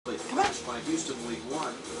matched by Houston League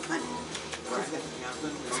One. Bracket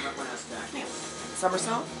captain on that last tackle.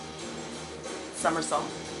 Somersault.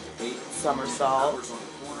 Somersault. 8 Somersault. hours on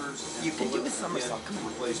the corners. You can do a somersault. Come on.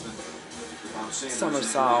 Replacement.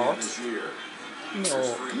 Somersault. No,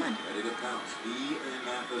 Free, come on. ready to pounce. He and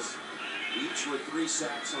Mathis each with 3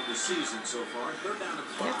 sacks on the season so far. They're down to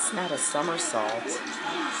 5. That's not a somersault.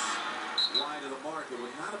 Wide of the mark. It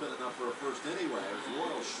would not have been enough for a first anyway. It was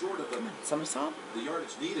Royal short of Somersault. the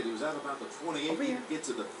yardage needed. He was at about the 28. Over He here. gets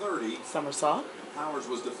to the 30. Somersault. Powers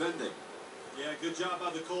was defending. Yeah, good job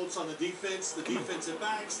by the Colts on the defense. The defensive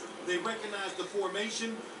backs, they recognized the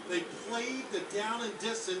formation. They played the down and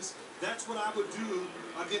distance. That's what I would do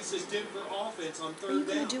against this Denver offense on third down. Are you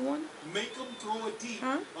going to do one? Make them throw it deep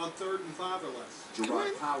on 3rd and 5 or less.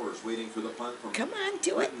 Gerard Powers waiting for the punt from. Come on,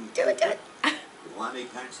 do it. Do it, do it. Lonnie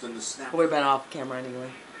Paxton the snap. Would have been off camera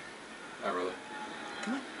anyway. Not really.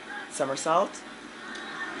 Come on. Somersault.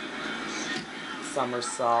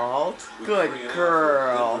 Somersault. Good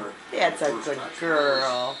girl. That's a good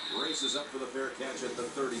girl. Races up for the fair catch at the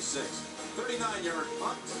 36. 39-yard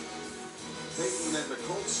punt. Peyton and the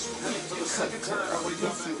Colts heading for the second time.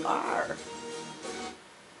 Yes, you are.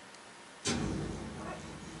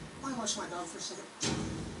 Want to watch my dog for a second?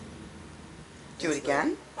 Do it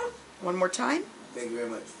again. One more time. Thank you very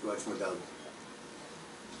much for watching my dog.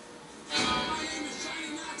 My name is Johnny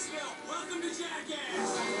Knoxville. Welcome to Jackass.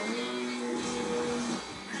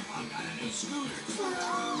 Grandpa got a new scooter.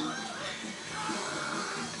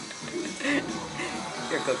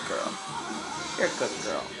 You're a good girl. You're a good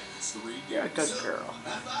girl. You're a good girl.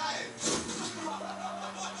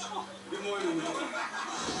 Good morning, man.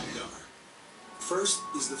 First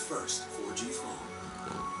is the first 4G phone.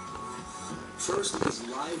 First is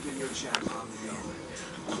live in your chat on the go.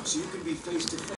 So you can be face to face.